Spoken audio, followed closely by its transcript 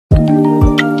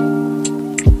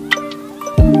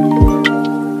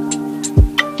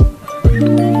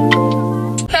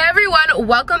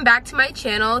welcome back to my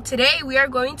channel. Today we are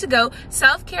going to go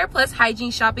self-care plus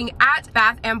hygiene shopping at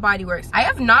Bath and Body Works. I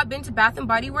have not been to Bath and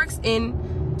Body Works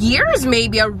in years,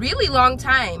 maybe a really long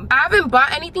time. I haven't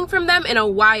bought anything from them in a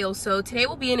while, so today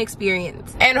will be an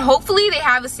experience. And hopefully they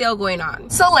have a sale going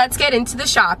on. So let's get into the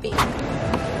shopping.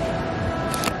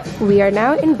 We are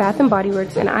now in Bath and Body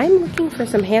Works and I'm looking for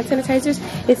some hand sanitizers.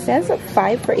 It says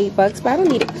 5 for $8, but I don't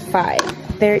need 5.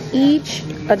 They're each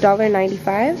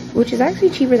 $1.95, which is actually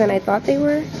cheaper than I thought they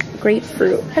were.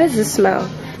 Grapefruit. How does this smell?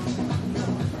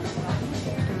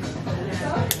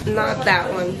 Not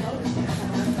that one.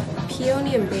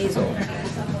 Peony and basil.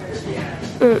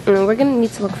 We're gonna need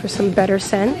to look for some better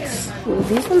scents. Ooh,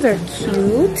 these ones are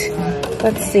cute.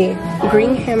 Let's see.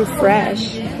 Gingham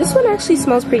Fresh. This one actually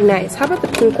smells pretty nice. How about the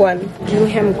pink one?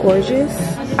 Gingham Gorgeous.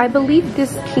 I believe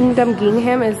this Kingdom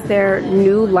Gingham is their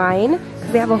new line.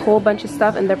 They have a whole bunch of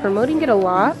stuff and they're promoting it a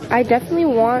lot. I definitely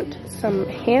want some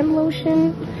hand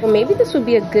lotion. Well, maybe this would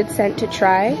be a good scent to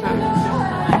try. It's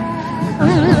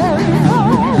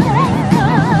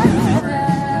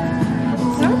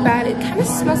not bad. It kind of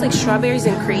smells like strawberries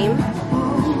and cream.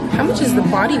 How much is the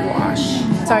body wash?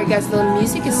 Sorry guys, the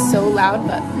music is so loud,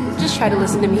 but just try to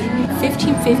listen to me.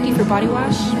 $15.50 for body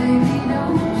wash.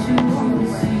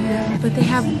 But they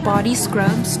have body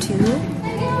scrubs too.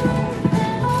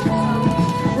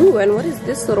 Ooh, and what is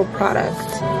this little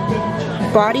product?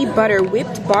 Body butter,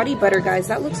 whipped body butter, guys.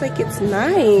 That looks like it's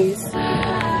nice.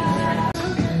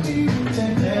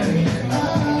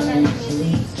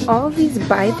 All of these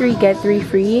buy 3 get 3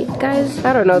 free, guys.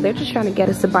 I don't know, they're just trying to get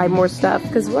us to buy more stuff.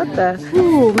 Cause what the?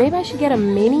 Ooh, maybe I should get a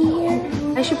mini here.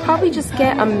 I should probably just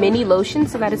get a mini lotion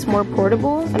so that it's more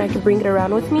portable and I can bring it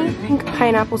around with me. Pink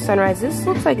Pineapple Sunrise. This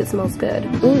looks like it smells good.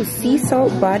 Ooh, sea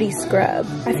salt body scrub.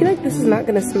 I feel like this is not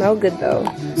gonna smell good though.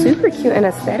 Super cute and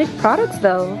aesthetic products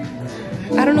though.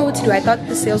 I don't know what to do. I thought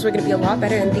the sales were gonna be a lot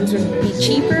better and things would be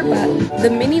cheaper, but the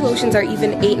mini lotions are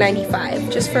even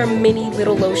 $8.95 just for a mini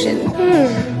little lotion.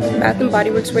 Bath and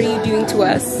Body Works, what are you doing to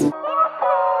us?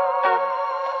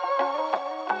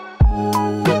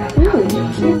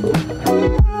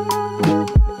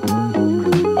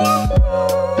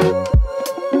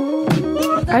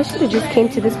 I should have just came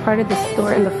to this part of the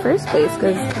store in the first place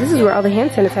because this is where all the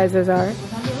hand sanitizers are.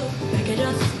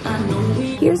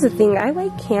 Here's the thing, I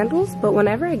like candles, but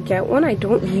whenever I get one, I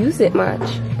don't use it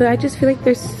much. But I just feel like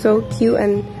they're so cute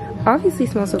and obviously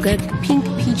smell so good. Pink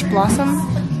Peach Blossom.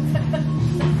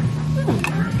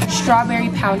 Strawberry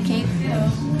Pound Cake.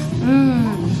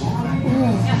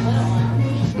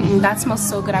 That smells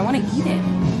so good, I want to eat it.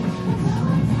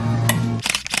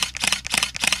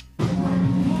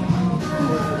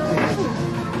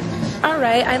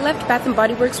 Alright, I left Bath and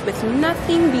Body Works with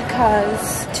nothing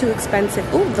because too expensive.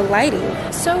 Oh, the lighting.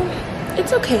 So,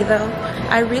 it's okay though.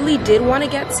 I really did want to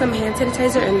get some hand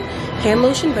sanitizer and hand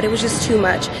lotion, but it was just too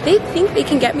much. They think they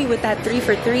can get me with that 3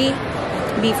 for $3.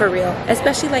 Be for real.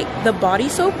 Especially like the body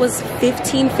soap was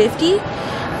 $15.50.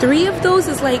 3 of those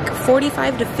is like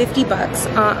 $45 to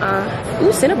 $50.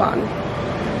 Ooh, Cinnabon.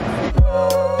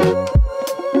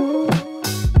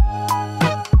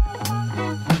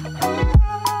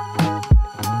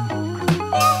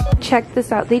 Check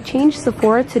this out. They changed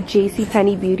Sephora to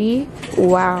JCPenney Beauty.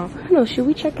 Wow. I don't know, should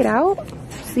we check it out?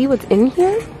 See what's in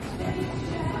here?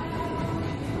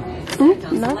 Ooh,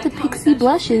 not the Pixie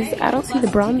blushes. I don't see the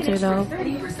bronzer though.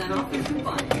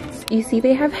 You see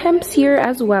they have hemps here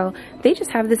as well. They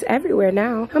just have this everywhere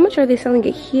now. How much are they selling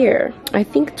it here? I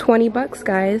think $20,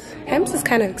 guys. Hemps is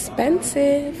kind of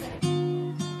expensive.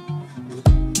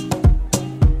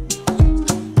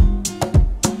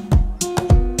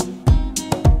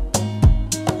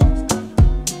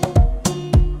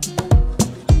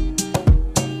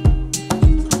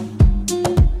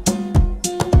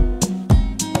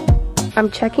 I'm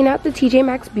checking out the TJ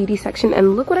Maxx beauty section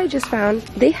and look what I just found.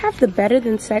 They have the Better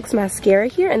Than Sex mascara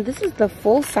here and this is the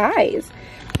full size.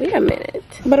 Wait a minute.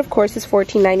 But of course it's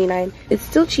 $14.99. It's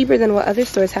still cheaper than what other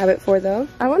stores have it for though.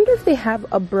 I wonder if they have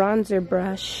a bronzer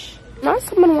brush. Not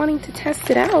someone wanting to test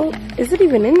it out. Is it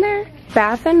even in there?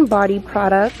 Bath and Body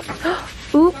products.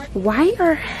 Ooh, why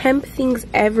are hemp things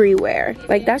everywhere?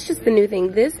 Like, that's just the new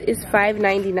thing. This is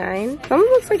 $5.99. Someone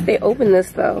looks like they opened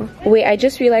this, though. Wait, I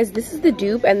just realized this is the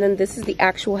dupe, and then this is the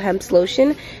actual hemp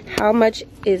lotion. How much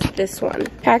is this one?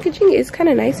 Packaging is kind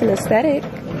of nice and aesthetic.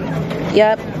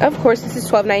 Yep, of course, this is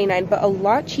 $12.99, but a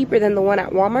lot cheaper than the one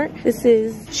at Walmart. This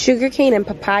is sugarcane and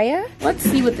papaya. Let's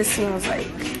see what this smells like.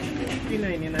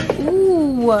 $3.99.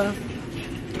 Ooh.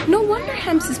 No wonder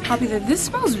hemp is popular. This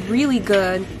smells really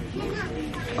good.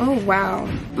 Oh wow.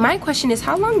 My question is,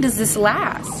 how long does this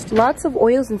last? Lots of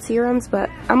oils and serums, but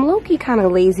I'm low-key kind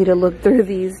of lazy to look through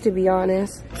these, to be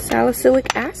honest.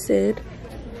 Salicylic acid.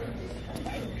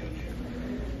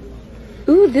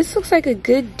 Ooh, this looks like a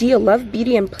good deal. Love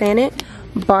Beauty and Planet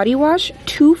body wash,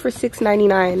 2 for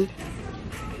 $6.99.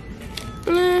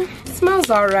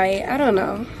 Smells alright. I don't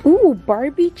know. Ooh,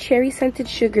 Barbie cherry scented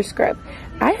sugar scrub.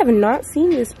 I have not seen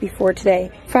this before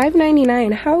today.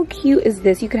 $5.99. How cute is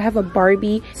this? You could have a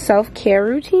Barbie self-care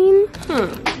routine.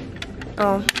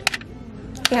 Oh,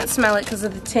 can't smell it because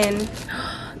of the tin.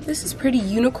 This is pretty.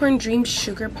 Unicorn Dream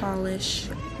sugar polish.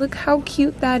 Look how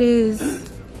cute that is.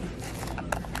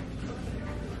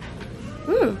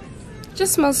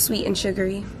 Just smells sweet and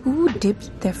sugary. Ooh, dip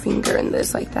their finger in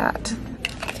this like that.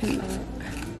 Cannot.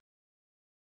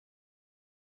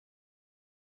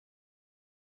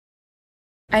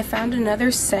 I found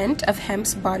another scent of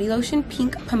Hemp's body lotion,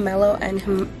 pink pomelo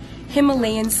and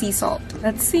Himalayan sea salt.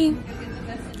 Let's see.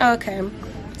 Okay,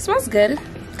 smells good.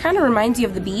 Kind of reminds you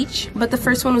of the beach, but the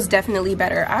first one was definitely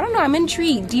better. I don't know, I'm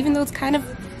intrigued, even though it's kind of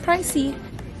pricey.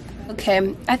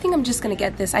 Okay, I think I'm just gonna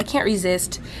get this. I can't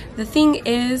resist. The thing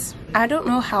is, I don't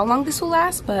know how long this will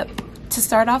last, but to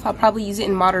start off, I'll probably use it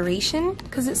in moderation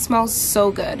because it smells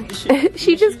so good.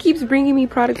 She just keeps bringing me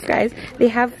products, guys. They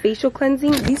have facial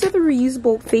cleansing. These are the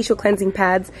reusable facial cleansing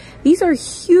pads. These are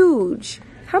huge.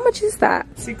 How much is that?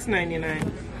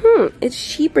 $6.99. It's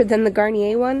cheaper than the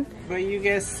Garnier one. But you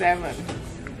get 7.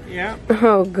 Yeah.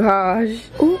 Oh gosh.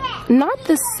 Ooh, not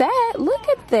the set. Look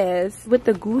at this. With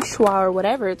the gouchoir or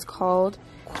whatever it's called.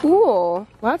 Cool.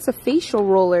 Lots of facial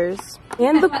rollers.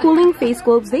 And the cooling face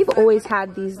globes. They've always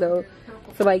had these though.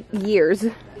 For like years.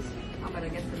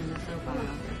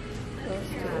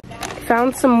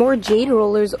 Found some more jade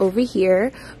rollers over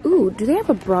here. Ooh, do they have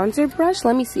a bronzer brush?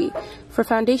 Let me see. For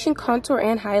foundation, contour,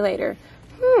 and highlighter.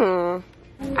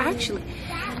 Actually,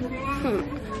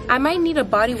 I might need a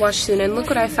body wash soon, and look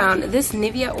what I found. This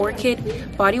Nivea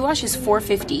Orchid body wash is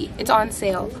 $4.50. It's on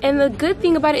sale. And the good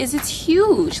thing about it is it's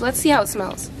huge. Let's see how it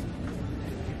smells.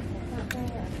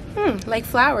 Like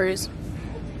flowers.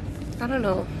 I don't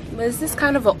know. But is this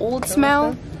kind of an old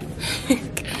smell?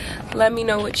 Let me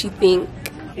know what you think.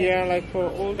 Yeah, like for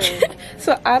older.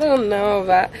 So I don't know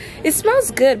about. It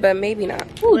smells good, but maybe not.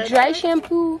 Ooh, dry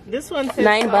shampoo. This one's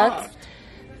 $9.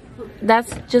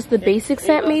 That's just the basic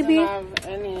scent, maybe. Have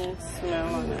any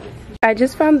smell on it. I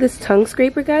just found this tongue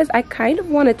scraper, guys. I kind of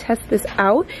want to test this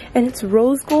out, and it's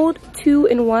rose gold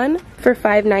 2-in-1 for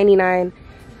 $5.99.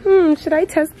 Should I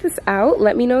test this out?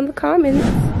 Let me know in the comments.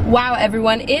 Wow,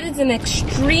 everyone, it is an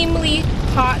extremely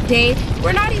hot day.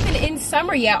 We're not even in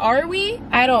summer yet, are we?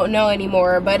 I don't know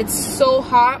anymore, but it's so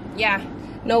hot. Yeah,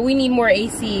 no, we need more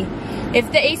AC. If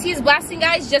the AC is blasting,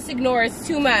 guys, just ignore. It's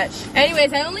too much.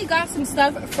 Anyways, I only got some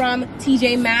stuff from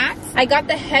TJ Maxx. I got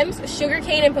the Hemp's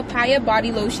sugarcane and papaya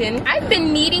body lotion. I've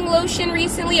been needing lotion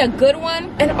recently, a good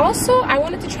one. And also, I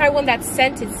wanted to try one that's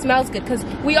scented, smells good, because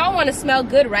we all want to smell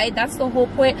good, right? That's the whole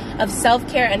point of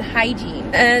self-care and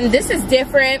hygiene. And this is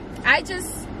different. I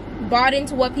just bought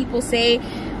into what people say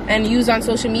and use on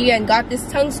social media and got this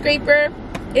tongue scraper.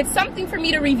 It's something for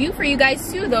me to review for you guys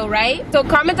too though, right? So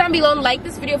comment down below and like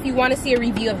this video if you want to see a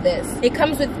review of this. It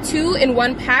comes with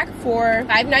 2-in-1 pack for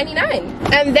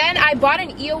 $5.99. And then I bought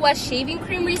an EOS shaving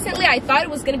cream recently. I thought it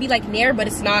was going to be like Nair, but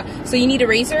it's not. So you need a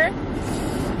razor.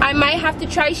 I might have to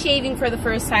try shaving for the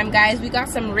first time, guys. We got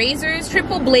some razors,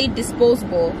 triple blade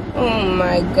disposable. Oh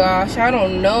my gosh, I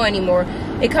don't know anymore.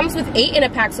 It comes with 8 in a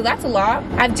pack, so that's a lot.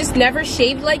 I've just never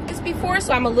shaved like this before,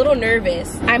 so I'm a little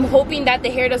nervous. I'm hoping that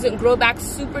the hair doesn't grow back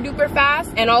super duper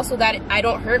fast, and also that I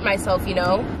don't hurt myself, you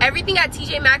know? Everything at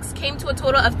TJ Maxx came to a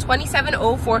total of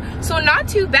 $27.04, so not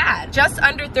too bad. Just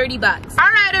under 30 bucks.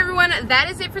 All right, everyone, that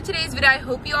is it for today's video. I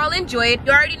hope you all enjoyed.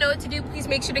 You already know what to do. Please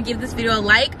make sure to give this video a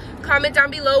like. Comment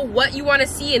down below what you want to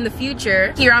see in the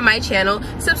future here on my channel.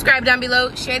 Subscribe down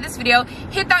below, share this video,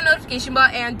 hit that notification bell,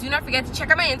 and do not forget to check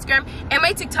out my Instagram and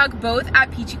my TikTok, both at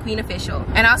Peachy Queen Official.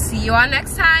 And I'll see you all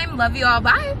next time. Love you all.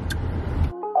 Bye.